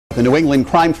The New England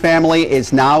crime family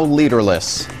is now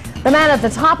leaderless. The man at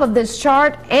the top of this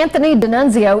chart, Anthony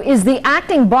D'Annunzio, is the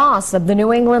acting boss of the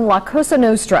New England La Cosa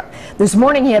Nostra. This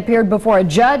morning he appeared before a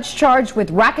judge charged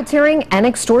with racketeering and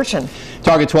extortion.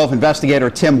 Target 12 investigator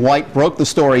Tim White broke the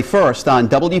story first on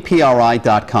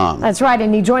WPRI.com. That's right,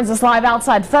 and he joins us live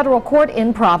outside federal court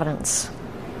in Providence.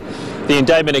 The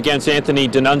indictment against Anthony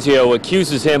D'Annunzio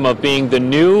accuses him of being the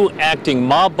new acting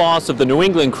mob boss of the New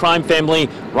England crime family,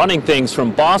 running things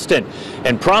from Boston.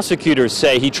 And prosecutors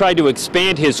say he tried to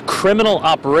expand his criminal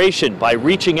operation by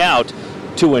reaching out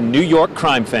to a New York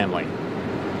crime family.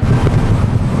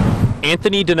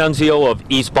 Anthony D'Annunzio of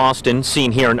East Boston,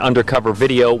 seen here in undercover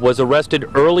video, was arrested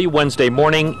early Wednesday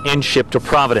morning and shipped to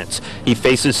Providence. He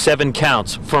faces 7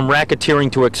 counts, from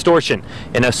racketeering to extortion,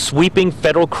 in a sweeping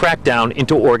federal crackdown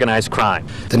into organized crime.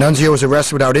 D'Annunzio was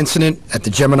arrested without incident at the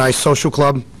Gemini Social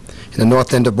Club in the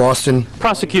north end of Boston.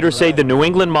 Prosecutors say the New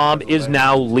England mob is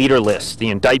now leaderless. The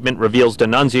indictment reveals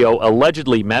D'Annunzio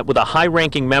allegedly met with a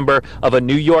high-ranking member of a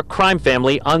New York crime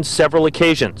family on several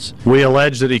occasions. We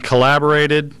allege that he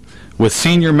collaborated with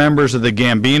senior members of the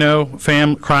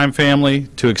Gambino crime family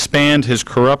to expand his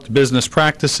corrupt business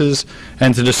practices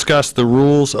and to discuss the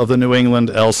rules of the New England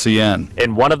LCN.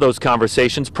 In one of those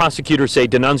conversations, prosecutors say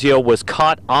D'Annunzio was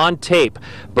caught on tape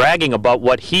bragging about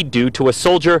what he'd do to a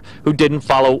soldier who didn't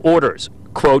follow orders.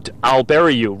 Quote, "I'll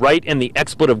bury you right in the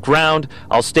expletive ground.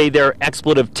 I'll stay there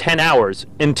expletive 10 hours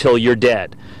until you're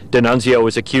dead." D'Annunzio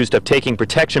is accused of taking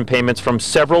protection payments from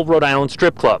several Rhode Island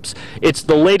strip clubs. It's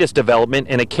the latest development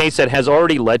in a case that has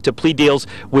already led to plea deals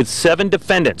with 7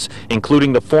 defendants,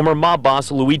 including the former mob boss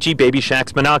Luigi Baby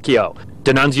Shax Minacchio.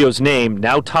 D'Annunzio's name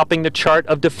now topping the chart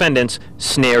of defendants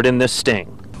snared in this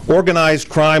sting. Organized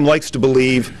crime likes to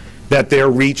believe that their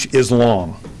reach is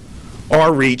long.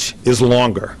 Our reach is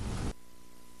longer.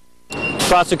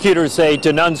 Prosecutors say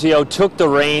D'Annunzio took the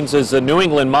reins as the New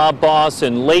England mob boss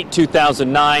in late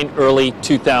 2009, early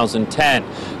 2010.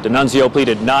 D'Annunzio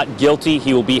pleaded not guilty.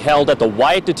 He will be held at the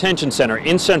Wyatt Detention Center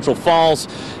in Central Falls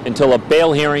until a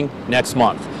bail hearing next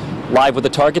month. Live with the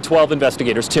Target 12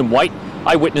 investigators, Tim White,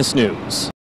 Eyewitness News.